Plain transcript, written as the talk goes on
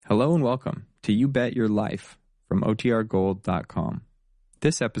Hello and welcome to You Bet Your Life from OTRGold.com.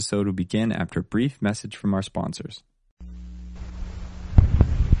 This episode will begin after a brief message from our sponsors.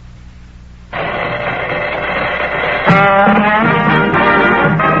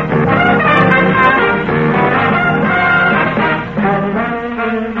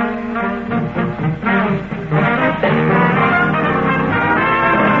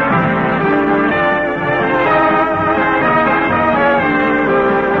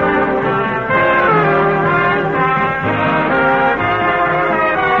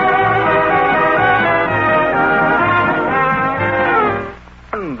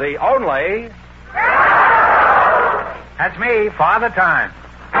 That's me, Father Time.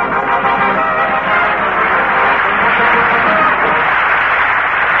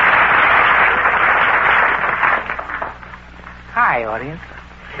 Hi, audience.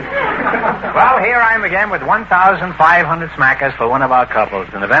 Well, here I am again with 1,500 smackers for one of our couples.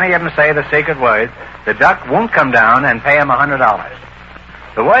 And if any of them say the secret word, the duck won't come down and pay him $100.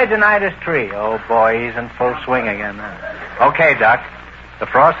 The word tonight is tree. Oh, boy, he's in full swing again now. Okay, Duck. The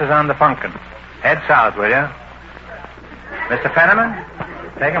frost is on the pumpkin. Head south, will you? Mr. Fenneman,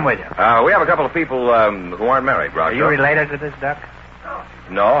 take him with you. We have a couple of people who aren't married, Groucho. Are you related to this duck?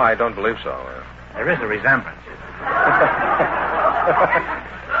 No, I don't believe so. There is a resemblance.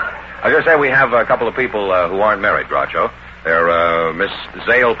 I was going to say we have a couple of people who aren't married, Groucho. They're Miss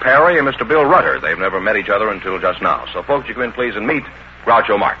Zale Perry and Mr. Bill Rudder. They've never met each other until just now. So, folks, you come in, please, and meet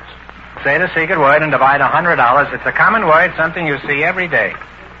Groucho Marx. Say the secret word and divide $100. It's a common word, something you see every day.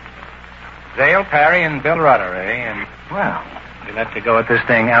 Zale, Perry, and Bill Rudder, eh? And, well, we'll have to go at this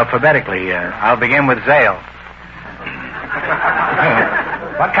thing alphabetically. I'll begin with Zale.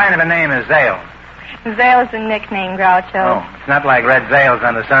 What kind of a name is Zale? Zale's a nickname, Groucho. Oh, it's not like red Zales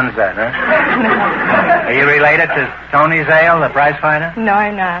on the sunset, huh? Are you related to Tony Zale, the prize fighter? No,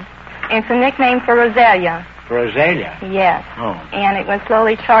 I'm not. It's a nickname for Rosalia. For Azalea? Yes. Oh. And it was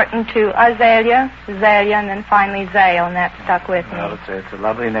slowly shortened to Azalea, Zalia, and then finally Zale, and that stuck with me. Well, it's a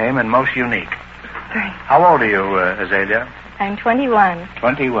lovely name and most unique. How old are you, Azalea? I'm 21.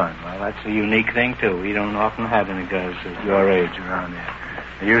 21. Well, that's a unique thing, too. We don't often have any girls at your age around here.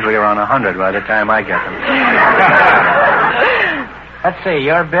 They're usually around 100 by the time I get them. Let's see,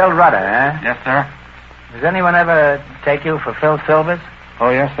 you're Bill Rudder, eh? Yes, sir. Does anyone ever take you for Phil Silvers? Oh,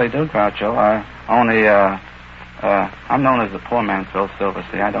 yes, they do, Groucho. I'm known as the poor man, Phil Silver.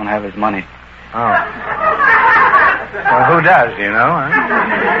 See, I don't have his money. Oh. Well, who does, you know? Huh?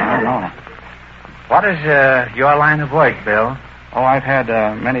 I don't know. What is your line of work, Bill? Oh, I've had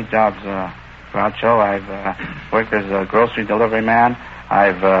many jobs, Groucho. I've worked as a grocery delivery man.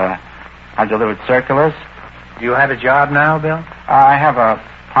 I've delivered circulars. Do you have a job now, Bill? I have a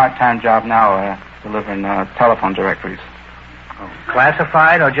part-time job now, delivering telephone directories. Oh.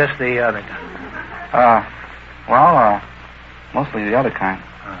 Classified or just the other kind? Mostly the other kind.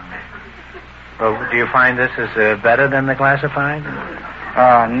 Well, do you find this is better than the classified?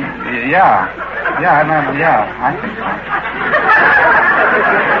 Yeah. Yeah, I remember, yeah. I think so.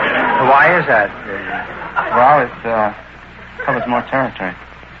 Why is that? Well, it covers more territory.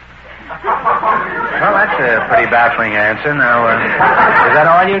 Well, that's a pretty baffling answer. Now, is that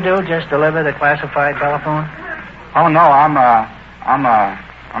all you do, just deliver the classified telephone? Oh, no, I'm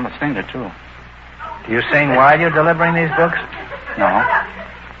a singer, too. Do you sing while you're delivering these books? No.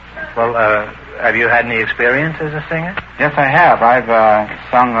 Well, have you had any experience as a singer? Yes, I have. I've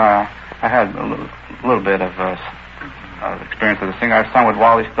sung, I had a little bit of experience as a singer. I've sung with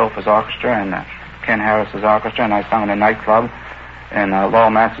Wally Stouffer's orchestra and Ken Harris's orchestra, and I sung in a nightclub in Lowell,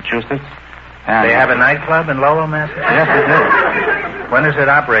 Massachusetts. And they have a nightclub in Lowell, Massachusetts? Yes, they do. When does it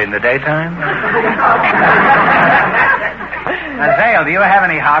operate? In the daytime? Now, Zale, do you have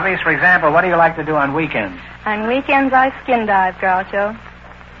any hobbies? For example, what do you like to do on weekends? On weekends, I skin dive, Groucho.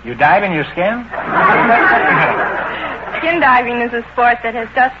 You dive in your skin? Skin diving is a sport that has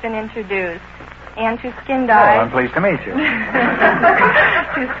just been introduced. And to skin Oh, dive... I'm pleased to meet you.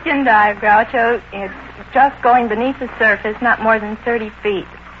 To skin dive, Groucho, it's just going beneath the surface, not more than 30 feet,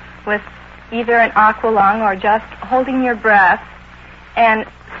 with either an aqualung or just holding your breath and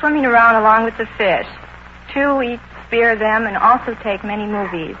swimming around along with the fish. We spear them and also take many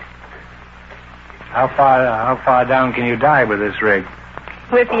movies. How far down can you dive with this rig?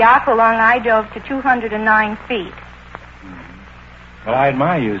 With the aqualung, I dove to 209 feet. Well, I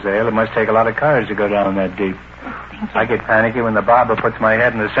admire you, Zale. It must take a lot of courage to go down that deep. Thank you. I get panicky when the barber puts my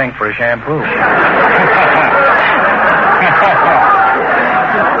head in the sink for a shampoo.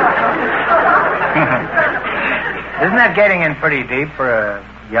 Isn't that getting in pretty deep for a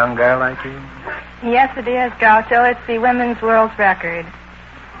young girl like you? Yes, it is, Groucho. It's the women's world record.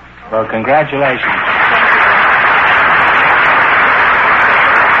 Well, congratulations.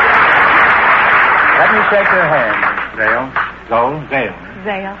 Let me shake your hand, Zale. Zale.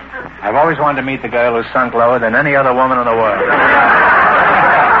 Zale. I've always wanted to meet the girl who's sunk lower than any other woman in the world.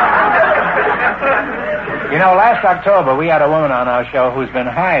 You know, last October, we had a woman on our show who's been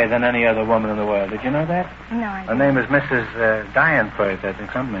higher than any other woman in the world. Did you know that? No, I Her name is Mrs. Dianforth, I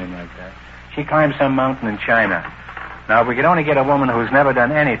think, some name like that. She climbed some mountain in China. Now, if we could only get a woman who's never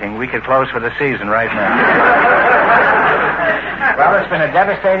done anything, we could close for the season right now. Well, it's been a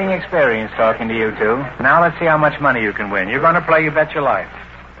devastating experience talking to you two. Now let's see how much money you can win. You're going to play You Bet Your Life.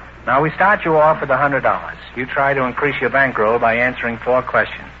 Now, we start you off with $100. You try to increase your bankroll by answering 4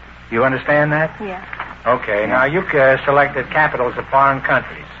 questions. You understand that? Yes. Okay. Now, you selected capitals of foreign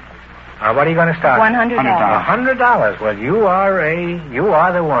countries. What are you going to start? $100. $100. Well, you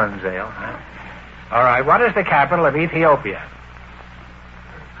are the one, Zale. Huh? All right. What is the capital of Ethiopia?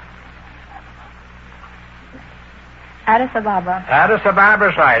 Addis Ababa. Addis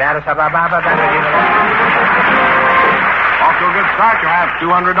Ababa's right. Addis Ababa. Off to a good start. You have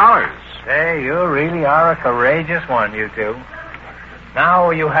 $200. Hey, you really are a courageous one, you two. Now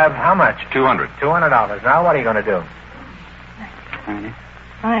you have how much? $200. $200. Now what are you going to do? 90.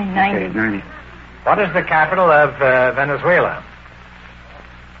 Fine, 90. Okay, 90. What is the capital of Venezuela?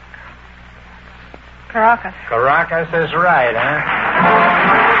 Caracas. Caracas is right, huh?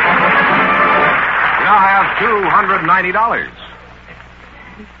 You now have $290.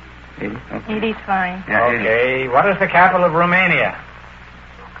 80. Okay. 80's fine. Yeah, 80. Okay. What is the capital of Romania?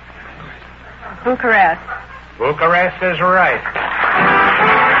 Bucharest. Bucharest is right.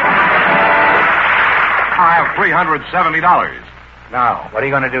 I have $370. Now, what are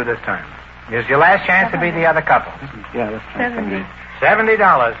you going to do this time? Here's your last chance to beat the other couple. Yeah, that's fine. 70.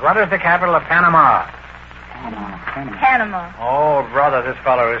 $70. What is the capital of Panama? Panama. Oh, brother, this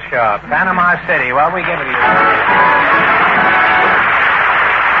fellow is sharp. Panama City. Well, we give it to you.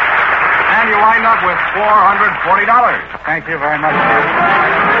 And you wind up with $440. Thank you very much.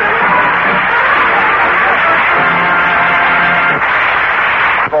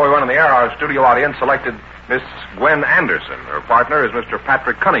 Before we went on the air, our studio audience selected Miss Gwen Anderson. Her partner is Mr.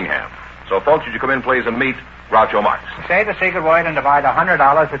 Patrick Cunningham. So, folks, would you come in, please, and meet Groucho Marx? Say the secret word and divide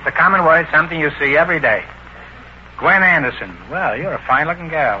 $100. It's a common word, something you see every day. Gwen Anderson. Well, you're a fine-looking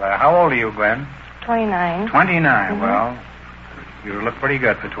gal. How old are you, Gwen? 29. 29. Mm-hmm. Well, you look pretty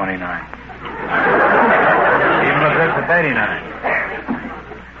good for 29. Even look good for 39.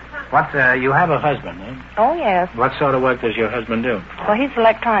 What, you have a husband, eh? Oh, yes. What sort of work does your husband do? Well, he's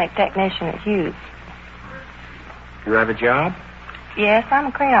electronic technician at Hughes. You have a job? Yes, I'm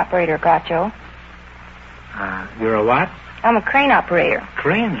a crane operator, Groucho. You're a what? I'm a crane operator.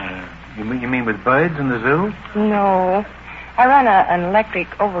 Crane? You mean with birds in the zoo? No. I run an electric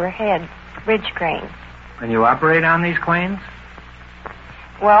overhead bridge crane. And you operate on these cranes?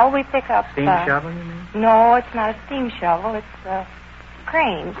 Well, we pick up... Steam shovel, you mean? No, it's not a steam shovel. It's a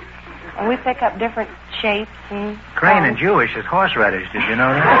crane. And we pick up different shapes and... Crane in Jewish is horseradish. Did you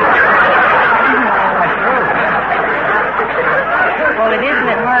know that? Well, it isn't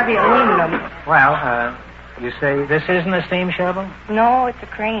at Harvey Aluminum. Well, you say this isn't a steam shovel? No, it's a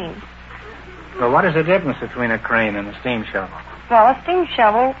crane. Well, what is the difference between a crane and a steam shovel? Well, a steam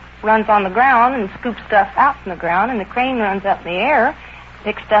shovel runs on the ground and scoops stuff out from the ground, and the crane runs up in the air,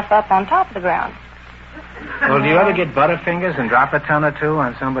 picks stuff up on top of the ground. Well, do you ever get butterfingers and drop a ton or two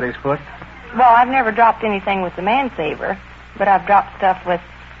on somebody's foot? Well, I've never dropped anything with the man-saver, but I've dropped stuff with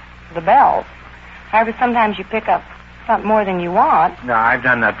the bells. However, sometimes you pick up something more than you want. No, I've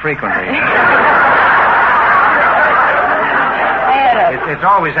done that frequently. It's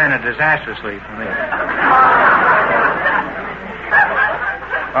always ended disastrously for me.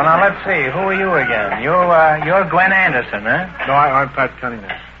 Well, now, let's see. Who are you again? You're Gwen Anderson, huh? No, I'm Pat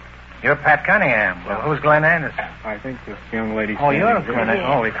Cunningham. You're Pat Cunningham. Well, who's Glen Anderson? I think this young lady... Oh, you're Glen Anderson.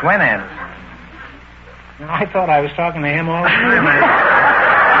 Oh, it's Gwen Anderson. I thought I was talking to him all the time.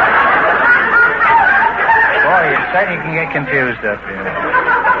 Boy, you certainly can get confused up here.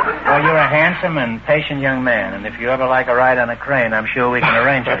 Well, you're a handsome and patient young man, and if you ever like a ride on a crane, I'm sure we can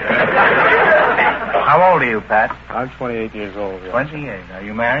arrange it. How old are you, Pat? I'm 28 years old. Yes. 28. Are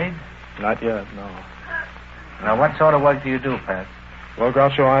you married? Not yet, no. Now, what sort of work do you do, Pat? Well,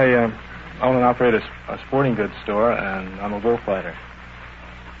 Groucho, I own and operate a sporting goods store, and I'm a bullfighter.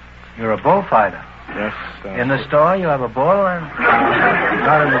 You're a bullfighter? Yes. In the store, you have a bull?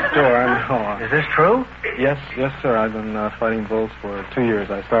 Not in the store, no. Is this true? Yes, sir. I've been fighting bulls for 2 years.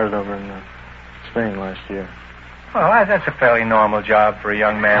 I started over in Spain last year. Well, that's a fairly normal job for a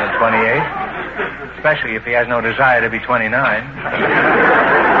young man at 28, especially if he has no desire to be 29.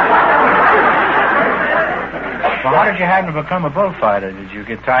 Why did you happen to become a bullfighter? Did you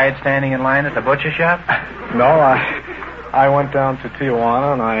get tired standing in line at the butcher shop? No, I went down to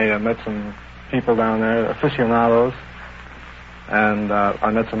Tijuana and I met some people down there, aficionados, and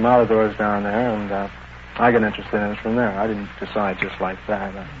I met some matadors down there, and I got interested in it from there. I didn't decide just like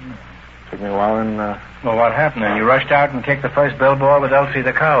that. It took me a while, and... Well, what happened then? You rushed out and kicked the first billboard with Elsie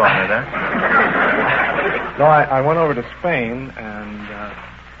the cow on it, huh? No, I went over to Spain and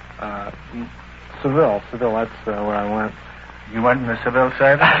Seville, that's where I went. You went in the civil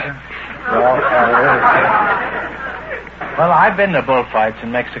service? Well, I've been to bullfights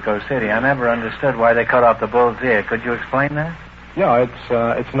in Mexico City. I never understood why they cut off the bull's ear. Could you explain that? Yeah,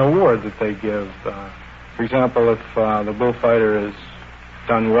 it's an award that they give. For example, if the bullfighter is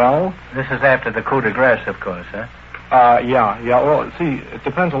done well... This is after the coup de grace, of course, huh? Yeah. Well, see, it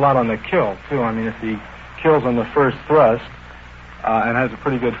depends a lot on the kill, too. I mean, if he kills on the first thrust and has a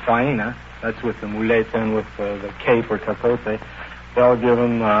pretty good faena, that's with the muleta and with the cape or capote, they'll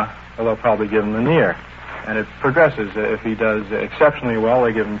probably give him an ear. And it progresses. If he does exceptionally well,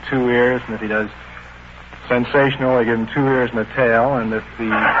 they give him 2 ears, and if he does sensational, they give him 2 ears and a tail, and if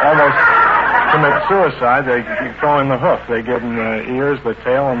he almost commits suicide, they throw in the hoof. They give him the ears, the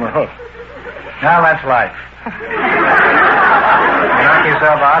tail, and the hoof. Now that's life. You knock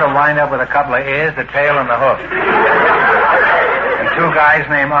yourself out and wind up with a couple of ears, the tail, and the hoof. And 2 guys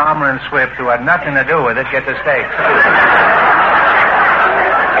named Armour and Swift, who had nothing to do with it, get the stakes.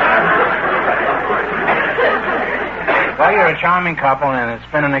 Well, you're a charming couple, and it's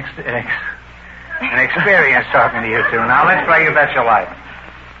been an experience talking to you two. Now, let's play You Bet Your Life.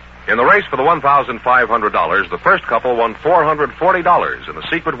 In the race for the $1,500, the first couple won $440, and the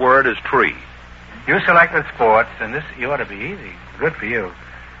secret word is tree. You selected sports, and this, you ought to be easy. Good for you.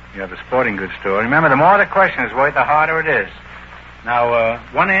 You have a sporting goods store. Remember, the more the question is worth, the harder it is. Now,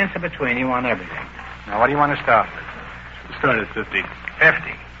 one answer between you on everything. Now, what do you want to start with? Start at 50.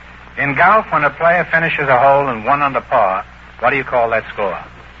 50. In golf, when a player finishes a hole in 1 under par, what do you call that score?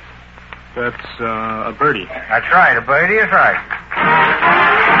 That's a birdie. That's right. A birdie is right.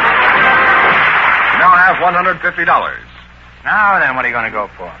 You now have $150. Now then, what are you going to go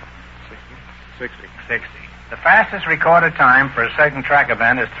for? 60. 60. The fastest recorded time for a certain track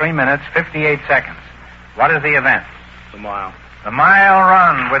event is 3 minutes, 58 seconds. What is the event? The mile. The mile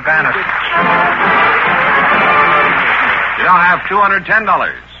run with Bannister. You now have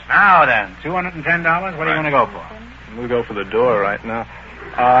 $210. Now then, $210, what are you going to go for? We'll go for the door right now.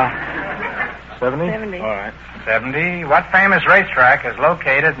 70? 70. All right. 70. What famous racetrack is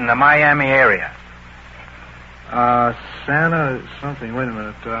located in the Miami area? Santa something. Wait a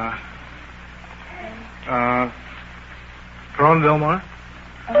minute. Corona Del Mar?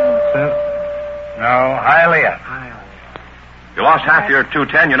 No, Hialeah. You lost half your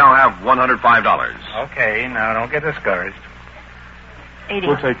 $210. You now have $105. Okay, now don't get discouraged. 80.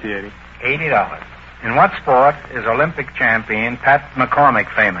 We'll take the 80. $80. In what sport is Olympic champion Pat McCormick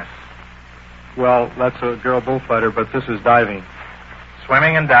famous? Well, that's a girl bullfighter, but this is diving.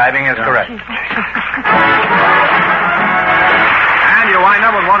 Swimming and diving is correct. And you wind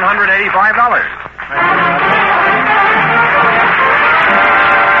up with $185.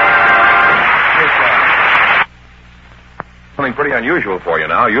 Something pretty unusual for you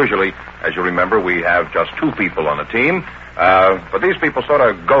now. Usually, as you remember, we have just 2 people on a team. But these people sort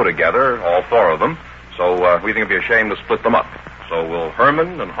of go together, all 4 of them. So we think it'd be a shame to split them up. So will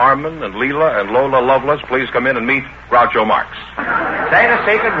Herman and Harmon and Leela and Lola Lovelace please come in and meet Groucho Marx? Say the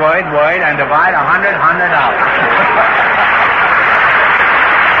secret word, and divide $100.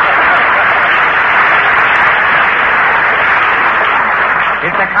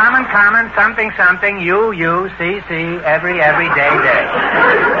 It's a common, something, you, see, every day.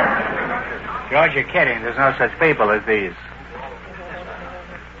 George, you're kidding. There's no such people as these.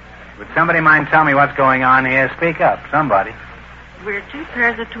 Would somebody mind telling me what's going on here? Speak up, somebody. We're 2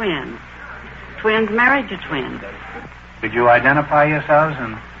 pairs of twins. Twins married to twins. Could you identify yourselves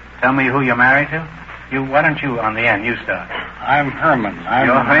and tell me who you're married to? Why don't you, on the end, you start. I'm Herman.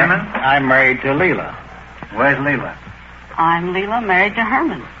 You're Herman? I'm married to Leela. Where's Leela? I'm Leela, married to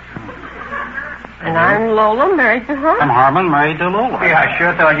Herman. And I'm Lola, married to her. I'm Harmon, married to Lola. Yeah, I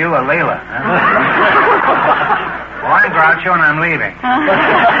sure thought you were Leela. Well, I'm Groucho, and I'm leaving.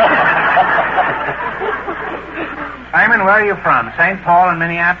 Simon, where are you from? St. Paul and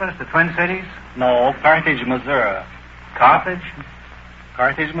Minneapolis, the Twin Cities? No, Carthage, Missouri. Carthage?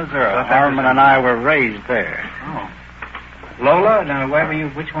 Carthage, Missouri. Harmon and I were raised there. Oh. Lola? Now,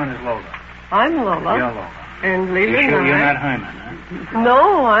 which one is Lola? I'm Lola. You're Lola. And You Leela. sure you're not Herman, huh?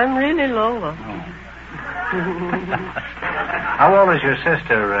 No, I'm really Lola. How old is your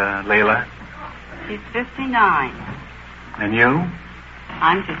sister, Leela? He's 59. And you?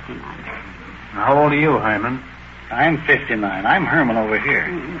 I'm 59. How old are you, Herman? I'm 59. I'm Herman over here.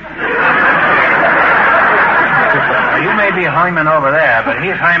 Well, you may be Hyman over there, but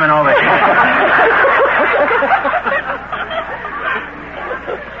he's Hyman over here.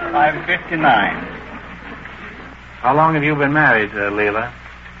 I'm 59. How long have you been married, Leela?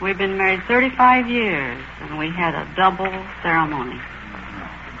 We've been married 35 years, and we had a double ceremony.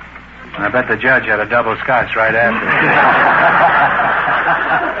 I bet the judge had a double scotch right after.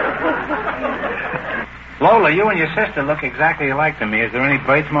 Lola, you and your sister look exactly alike to me. Is there any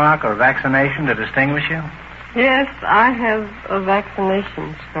birthmark or vaccination to distinguish you? Yes, I have a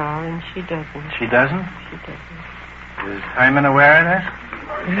vaccination scar, and she doesn't. She doesn't? She doesn't. Is Hyman aware of this?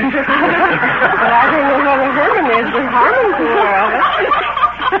 But I don't know whether Herman is, but Harmon's aware of it.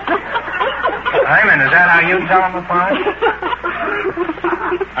 Hyman, is that how you tell him apart?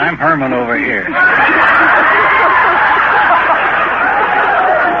 I'm Herman over here.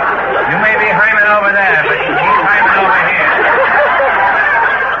 You may be Hyman over there, but he's Hyman over here.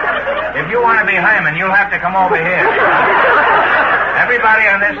 If you want to be Hyman, you'll have to come over here. Everybody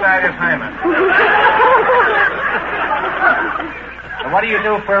on this side is Hyman. So what do you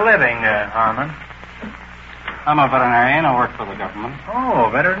do for a living, Harmon? I'm a veterinarian. I work for the government. Oh,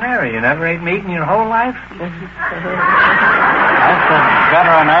 veterinarian. You never ate meat in your whole life? I said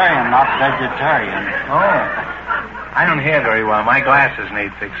veterinarian, not vegetarian. Oh. I don't hear very well. My glasses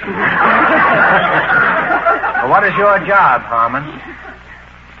need fixing. Well, what is your job, Harmon?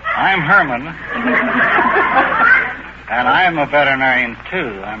 I'm Herman. And I'm a veterinarian,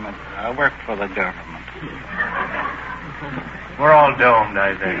 too. I work for the government. We're all doomed,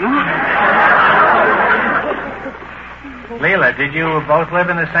 I think. Leela, did you both live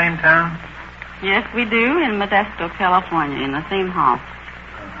in the same town? Yes, we do, in Modesto, California, in the same house.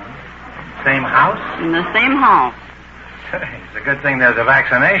 Same house? In the same house. It's a good thing there's a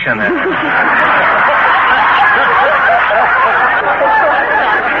vaccination there.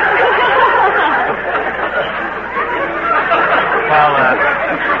 Well,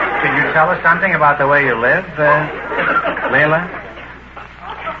 could you tell us something about the way you live, Leila?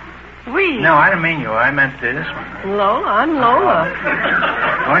 We. No, I didn't mean you. I meant this one. Lola. I'm Lola.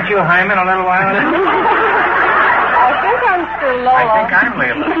 Weren't you Hyman a little while ago? I think I'm still Lola. I think I'm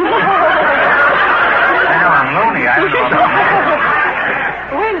Leila. I know I'm loony. I don't know about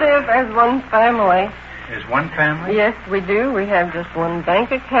We live as one family. Is one family? Yes, we do. We have just one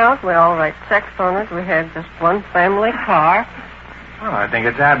bank account. We all write checks on it. We have just one family car. Well, I think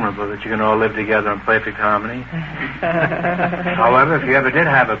it's admirable that you can all live together in perfect harmony. However, if you ever did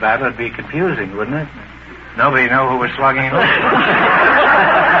have a battle, it'd be confusing, wouldn't it? Nobody know who was slugging who.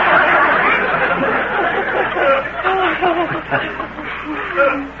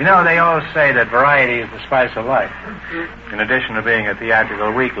 You know, they always say that variety is the spice of life. In addition to being a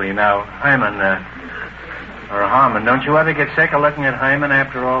theatrical weekly. Now, Hyman, or Harmon, don't you ever get sick of looking at Hyman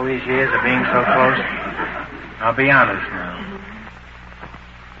after all these years of being so close? Now, be honest now.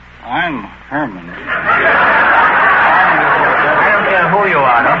 I'm Herman. I don't care who you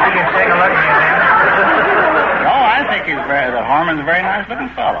are. Don't you get sick of looking at him? No, I think the Harmon's a very nice looking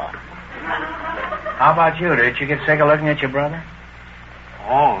fellow. How about you? Did you get sick of looking at your brother?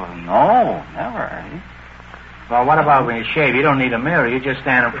 Oh, no, never. Well, what about when you shave? You don't need a mirror. You just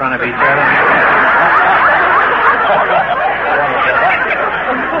stand in front of each other.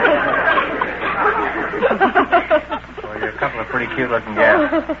 Well, you're a couple of pretty cute-looking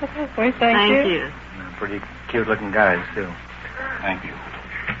gals. We thank you. Pretty cute-looking guys, too. Thank you.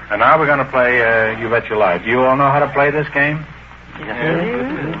 And now we're going to play You Bet Your Life. Do you all know how to play this game?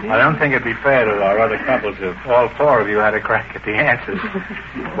 Yes. I don't think it'd be fair to our other couples if all four of you had a crack at the answers.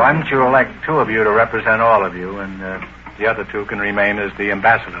 Why don't you elect two of you to represent all of you, and the other two can remain as the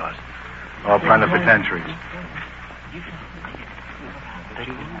ambassadors or plenipotentiaries.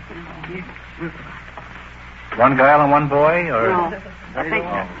 One girl and one boy, or? No, I think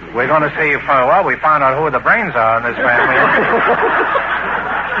We're going to see you for well. We found out who the brains are in this family.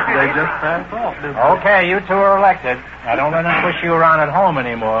 They just passed off. Okay, you two are elected. Now, don't let them push you around at home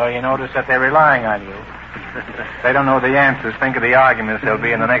anymore. You notice that they're relying on you. They don't know the answers. Think of the arguments there'll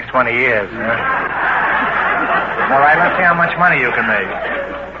be in the next 20 years. Huh? All right, let's see how much money you can make.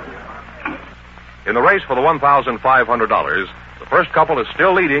 In the race for the $1,500, the first couple is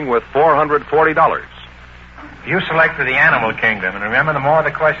still leading with $440. You selected the animal kingdom, and remember, the more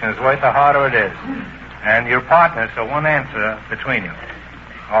the question is worth, the harder it is. And your partners, so one answer between you.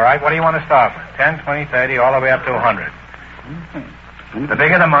 All right, what do you want to start with? 10, 20, 30, all the way up to 100. The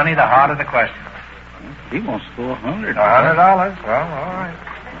bigger the money, the harder the question. He wants to go $100. $100? Well, all right.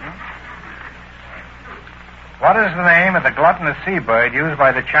 What is the name of the gluttonous seabird used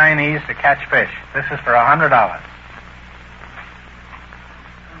by the Chinese to catch fish? This is for $100.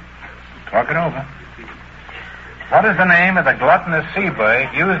 Talk it over. What is the name of the gluttonous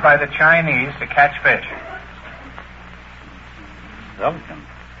seabird used by the Chinese to catch fish? Pelican.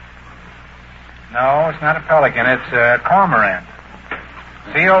 No, it's not a pelican. It's a cormorant.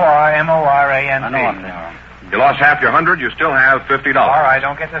 C-O-R-M-O-R-A-N-T. I know what they are. You lost half your $100. You still have $50. All right,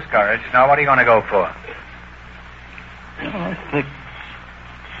 don't get discouraged. Now, what are you going to go for? Let's pick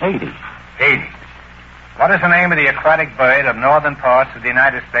 80. 80. What is the name of the aquatic bird of northern parts of the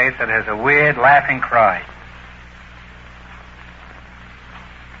United States that has a weird laughing cry?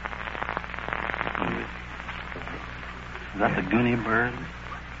 Is that the Goonie bird?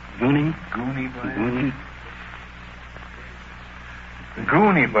 Goonie? Goonie bird? Goonie.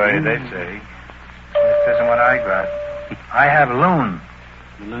 Goonie bird, they say. This isn't what I got. I have loon.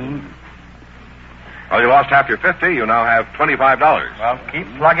 Loon? Well, you lost half your $50. You now have $25. Well, keep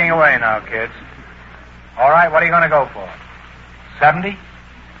plugging away now, kids. All right, what are you going to go for? 70?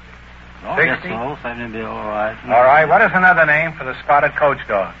 Oh, I guess so. 70 will be all right. All right, what is another name for the spotted coach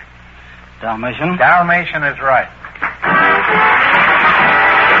dog? Dalmatian? Dalmatian is right.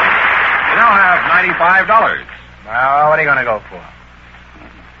 You now have $95. Now, what are you going to go for?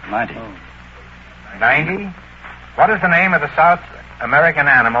 90. 90? What is the name of the South American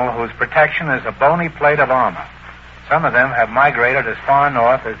animal whose protection is a bony plate of armor? Some of them have migrated as far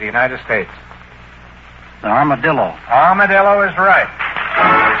north as the United States. The armadillo. Armadillo is right.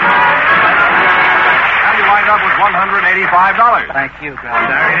 And you wind up with $185. Thank you, Sorry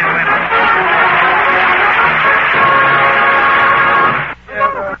Groucho. you didn't win it.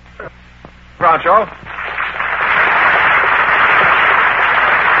 Groucho.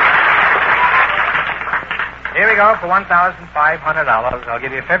 Here we go for $1,500. I'll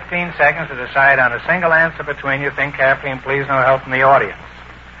give you 15 seconds to decide on a single answer between you. Think carefully and please no help from the audience.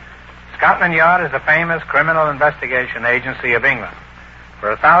 Scotland Yard is a famous criminal investigation agency of England.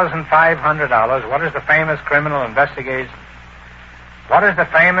 For $1,500, what is the famous criminal investigation? What is the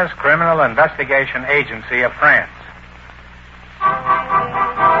famous criminal investigation agency of France?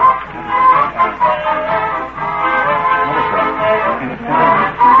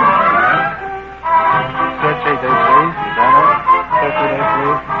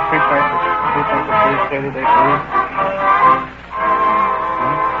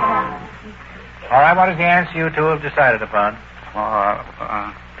 All right, what is the answer you two have decided upon?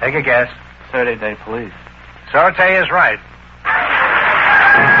 Take a guess. 30-day police. Sorte is right.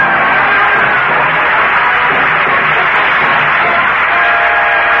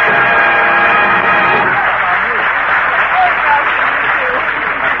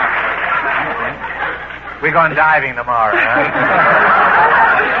 We're going diving tomorrow, huh?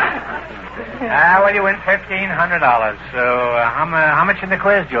 Well, you win $1,500. So, how much in the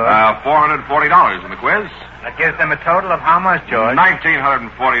quiz, George? $440 in the quiz. That gives them a total of how much, George?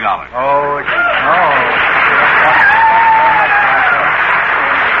 $1,940. Oh.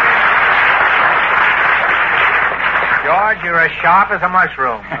 George, you're as sharp as a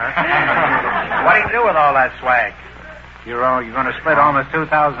mushroom. Huh? What do you do with all that swag? You're going to split almost $2,000.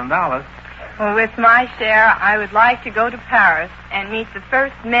 Well, with my share, I would like to go to Paris and meet the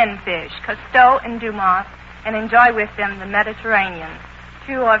first men fish, Cousteau and Dumas, and enjoy with them the Mediterranean.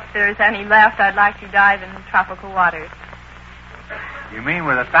 Too, if there's any left, I'd like to dive in the tropical waters. You mean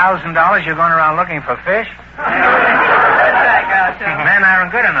with $1,000 you're going around looking for fish? That's right, Groucho. Men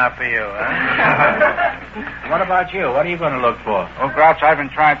aren't good enough for you, huh? What about you? What are you going to look for? Well, Grouch, I've been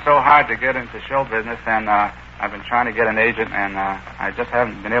trying so hard to get into show business, and I've been trying to get an agent, and I just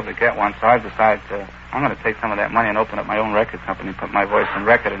haven't been able to get one, so I've decided I'm going to take some of that money and open up my own record company, put my voice on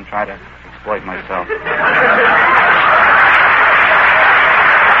record, and try to exploit myself.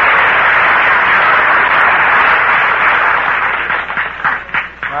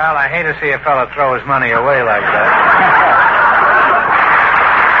 Well, I hate to see a fellow throw his money away like that.